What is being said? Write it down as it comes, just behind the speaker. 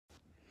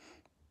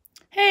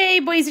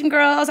today, boys and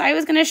girls, I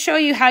was going to show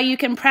you how you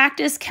can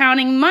practice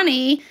counting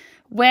money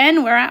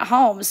when we're at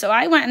home. So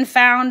I went and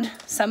found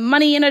some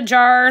money in a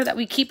jar that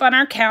we keep on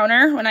our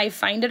counter when I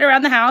find it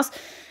around the house.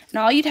 And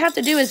all you'd have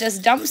to do is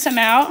just dump some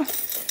out.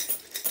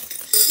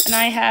 And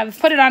I have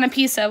put it on a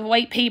piece of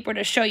white paper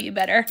to show you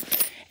better.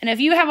 And if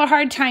you have a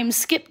hard time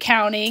skip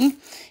counting,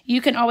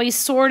 you can always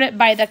sort it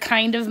by the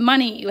kind of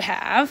money you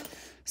have.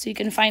 So you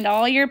can find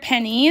all your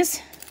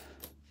pennies.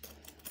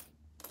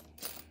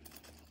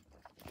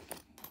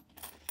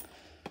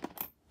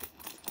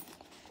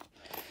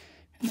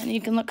 And then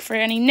you can look for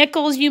any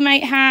nickels you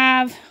might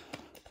have,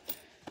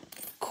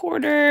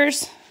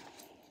 quarters,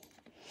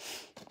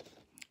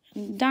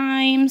 and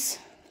dimes.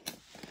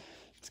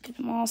 Let's get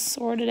them all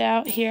sorted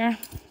out here.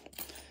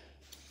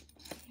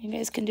 You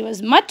guys can do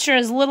as much or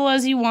as little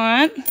as you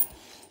want.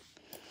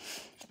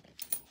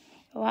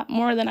 A lot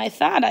more than I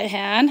thought I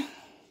had.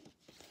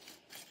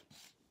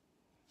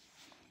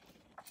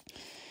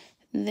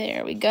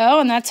 There we go,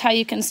 and that's how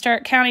you can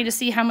start counting to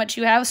see how much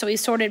you have. So we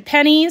sorted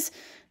pennies,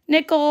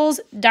 nickels,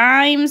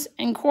 dimes,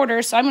 and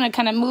quarters. So I'm going to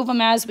kind of move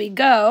them as we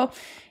go.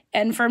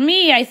 And for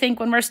me, I think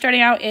when we're starting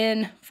out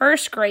in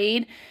first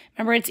grade,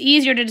 remember it's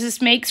easier to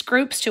just make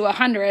groups to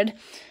 100.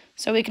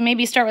 So we can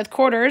maybe start with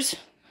quarters.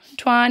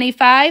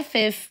 25,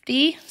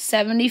 50,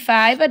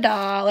 75,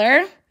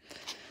 $1.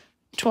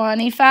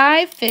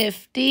 25,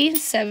 50,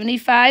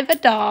 75,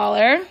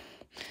 $1.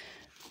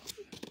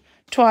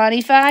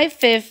 25,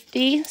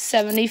 50,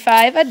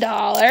 75,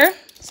 $1.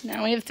 So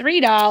now we have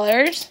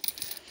 $3.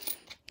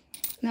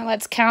 Now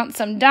let's count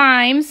some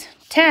dimes.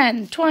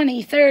 10,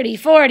 20, 30,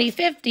 40,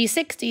 50,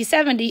 60,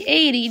 70,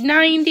 80,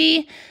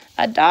 90,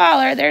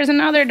 $1. There's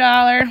another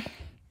 $1.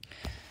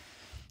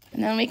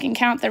 And then we can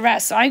count the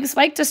rest. So I just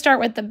like to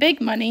start with the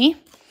big money,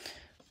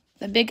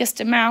 the biggest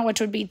amount, which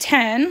would be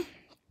 10.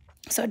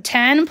 So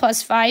 10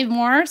 plus 5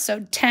 more.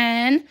 So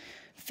 10,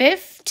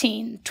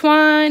 15,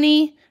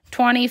 20,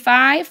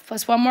 25,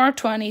 plus one more,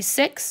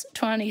 26,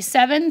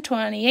 27,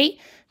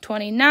 28,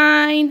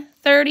 29,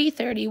 30,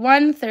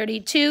 31,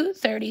 32,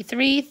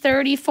 33,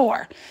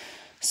 34.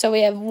 So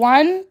we have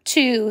 $1,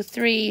 $2,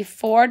 $3,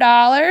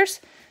 $4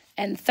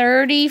 and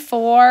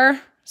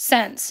 34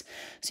 cents.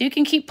 So you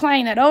can keep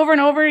playing that over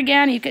and over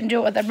again. You can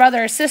do it with a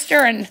brother or sister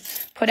and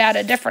put out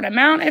a different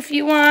amount if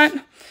you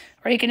want.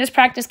 Or you can just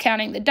practice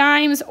counting the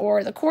dimes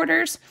or the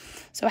quarters.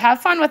 So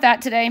have fun with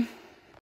that today.